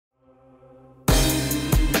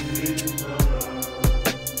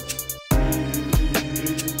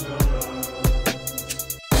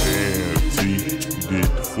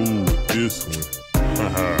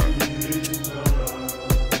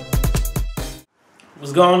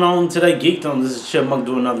What's going on today, Geekdom? This is Chipmunk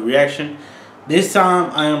doing another reaction. This time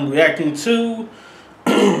I am reacting to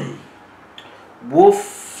I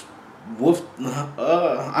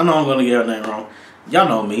know I'm gonna get her name wrong. Y'all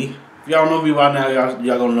know me. If y'all know me right now,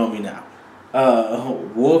 y'all gonna know me now.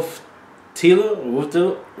 Wolftyla.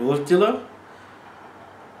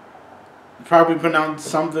 Probably pronounced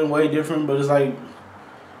something way different, but it's like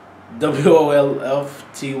Wolftyla.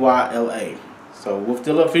 So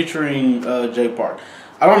Wolftyla featuring J Park.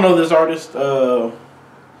 I don't know this artist. So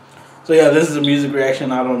yeah, this is a music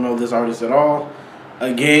reaction. I don't know this artist at all.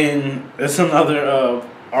 Again, it's another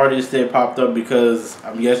artist that popped up because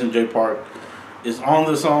I'm guessing J Park is on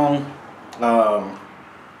the song.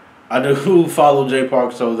 I do follow J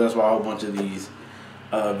Park, so that's why a whole bunch of these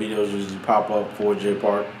videos usually pop up for J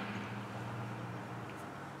Park.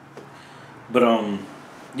 But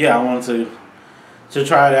yeah, I wanted to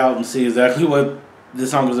try it out and see exactly what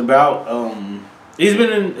this song is about. He's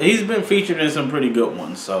been featured in some pretty good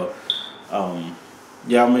ones, so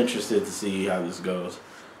yeah, I'm interested to see how this goes.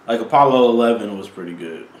 Like Apollo 11 was pretty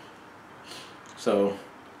good. So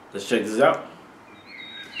let's check this out.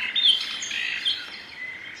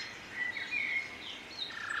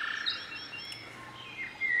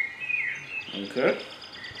 Okay.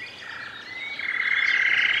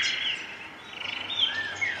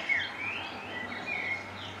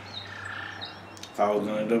 I was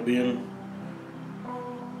gonna end up being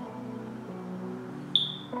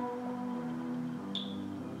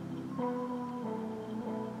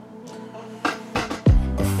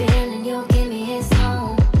the feeling you give me is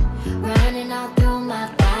home, running all through my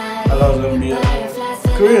body. I thought it was gonna be a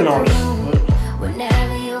Korean artist.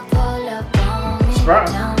 Whenever you pull up on me,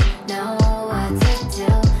 surprise. Don't know what to do.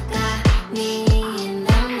 Got me in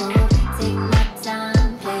the mood. Take my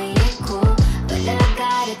time, play it cool, but I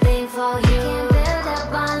got a thing for you.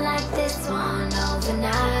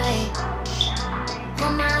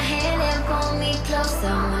 Hold my hand and pull me closer, I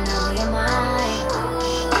know you're mine.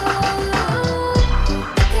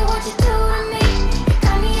 Look at what you do to me. You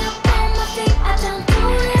got me up on my feet, I don't do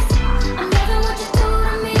this. I'm loving what you do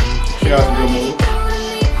to me. She got some good moves.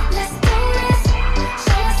 Let's do this.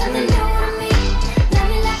 Show us something new to me. Love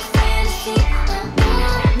me like a fantasy.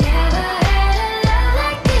 Never had a love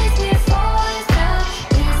like this before. It's love.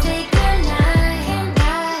 Can't say goodnight and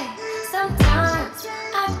night. Sometimes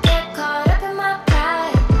I get caught up in my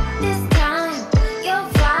pride. This time, your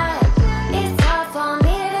vibe is hard for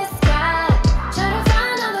me to describe. Try to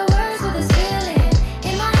find all the words for this feeling.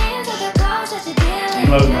 In my hands are the cards that you're dealing.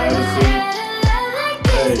 Love my attitude.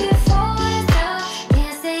 Hey.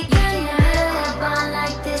 Can't say goodnight. A bond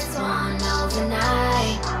like this one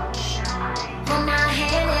overnight. Hold my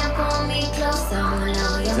hand and pull me closer. I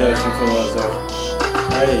know you're Tell she for herself.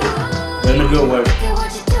 Hey, in a good way.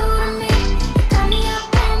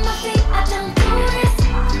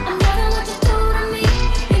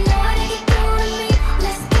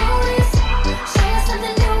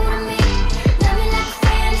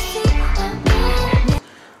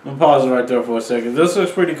 Pause it right there for a second. This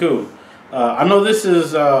looks pretty cool. I know this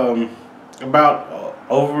is about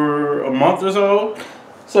over a month or so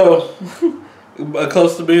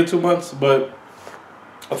close to being 2 months, but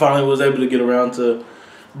I finally was able to get around to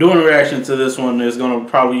doing a reaction to this one. It's going to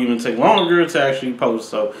probably even take longer to actually post,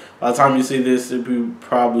 so by the time you see this, it'll be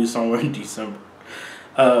probably somewhere in December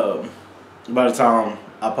by the time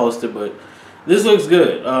I post it, but this looks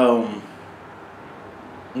good.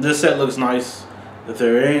 This set looks nice that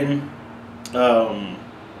they're in.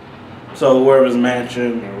 So whoever's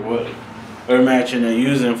mansion or mansion they're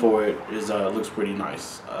using for it is looks pretty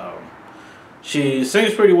nice. She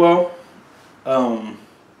sings pretty well. Cause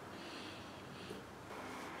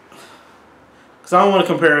I don't want to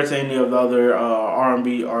compare her to any of the other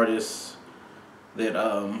R&B artists that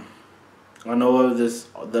I know of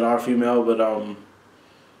that are female, but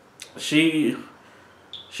she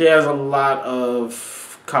has a lot of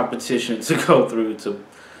competition to go through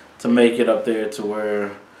to make it up there to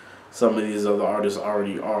where some of these other artists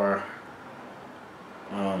already are.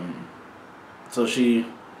 So she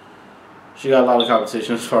got a lot of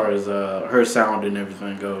competition as far as her sound and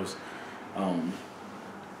everything goes.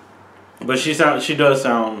 But she does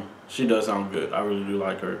sound good. I really do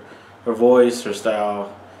like her voice, her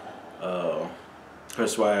style, her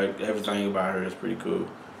swag, everything about her is pretty cool.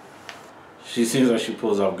 She seems like she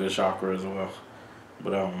pulls off good chakra as well.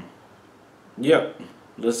 But yep,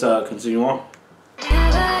 let's continue on.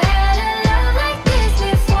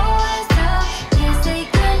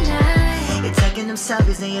 You're taking them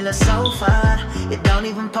selfies and you look so fine. You don't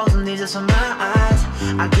even post them, these just from my eyes.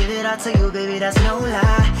 I give it all to you, baby, that's no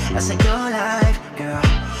lie. That's in your life, girl.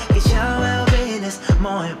 It's your well-being,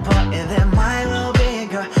 more important than my well-being,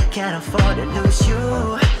 girl. Can't afford to lose you.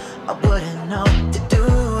 I wouldn't know what to do,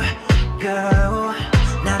 girl.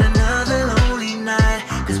 Not another lonely night,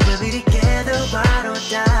 'cause we'll be together, ride or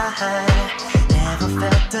die. Never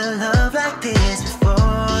felt a love like this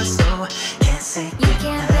before, so can't say You goodnight.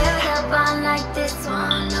 can't build a bond like this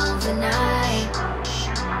one overnight.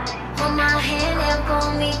 Hold my hand and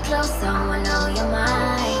pull me closer, I know you're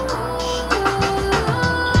mine.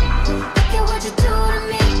 Look at what you do to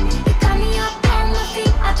me. You got me up on my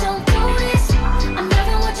feet. I don't do this. I'm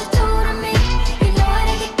loving what you do to me. You know how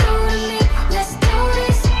to get through to me. Let's do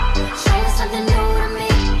this. Show me something new to me.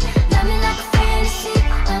 Love me like a fantasy.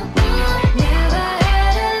 Never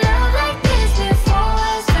had a love like this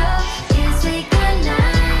before, so can't say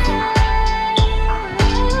goodnight.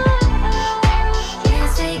 Can't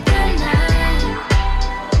say goodnight.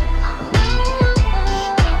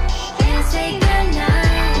 Can't say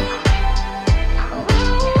goodnight.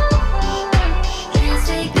 Can't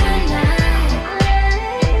say goodnight.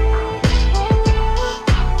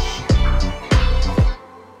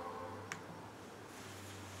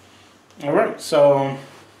 All right, so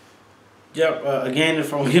yep. Again,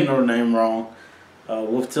 if I'm getting her name wrong,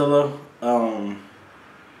 Wolftyla.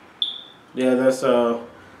 Yeah, that's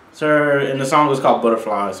it's her, and the song is called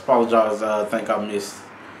Butterflies. Apologize. I think I missed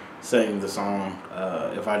saying the song.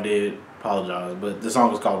 If I did, apologize. But the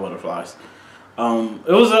song is called Butterflies.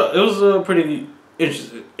 It was a pretty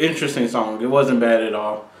interesting song. It wasn't bad at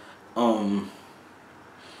all.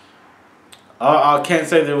 I can't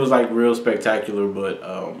say that it was like real spectacular, but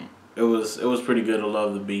it was pretty good. I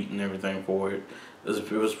love the beat and everything for it. It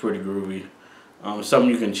was pretty groovy. Something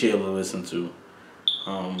you can chill and listen to.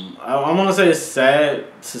 I want to say it's sad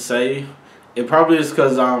to say. It probably is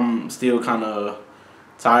because I'm still kind of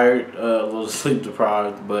tired, a little sleep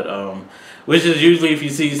deprived. But which is usually, if you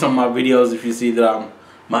see some of my videos, if you see that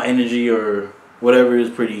my energy or whatever is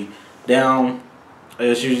pretty down,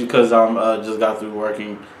 it's usually because I'm just got through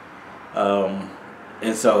working.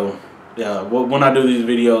 And so yeah, when I do these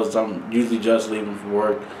videos, I'm usually just leaving for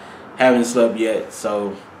work, haven't slept yet.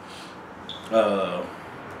 So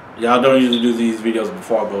yeah, I don't usually do these videos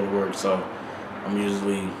before I go to work, so I'm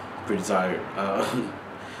usually pretty tired.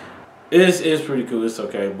 It's pretty cool. It's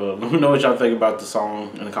okay, but let me know what y'all think about the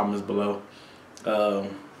song in the comments below.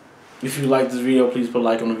 If you like this video, please put a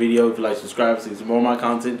like on the video. If you like, subscribe to see some more of my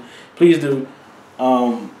content, please do.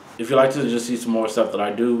 If you like to just see some more stuff that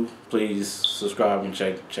I do, please subscribe and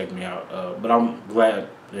check me out. But I'm glad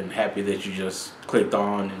and happy that you just clicked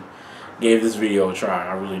on and gave this video a try.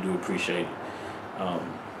 I really do appreciate it.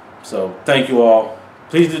 So thank you all.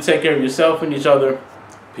 Please do take care of yourself and each other.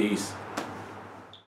 Peace.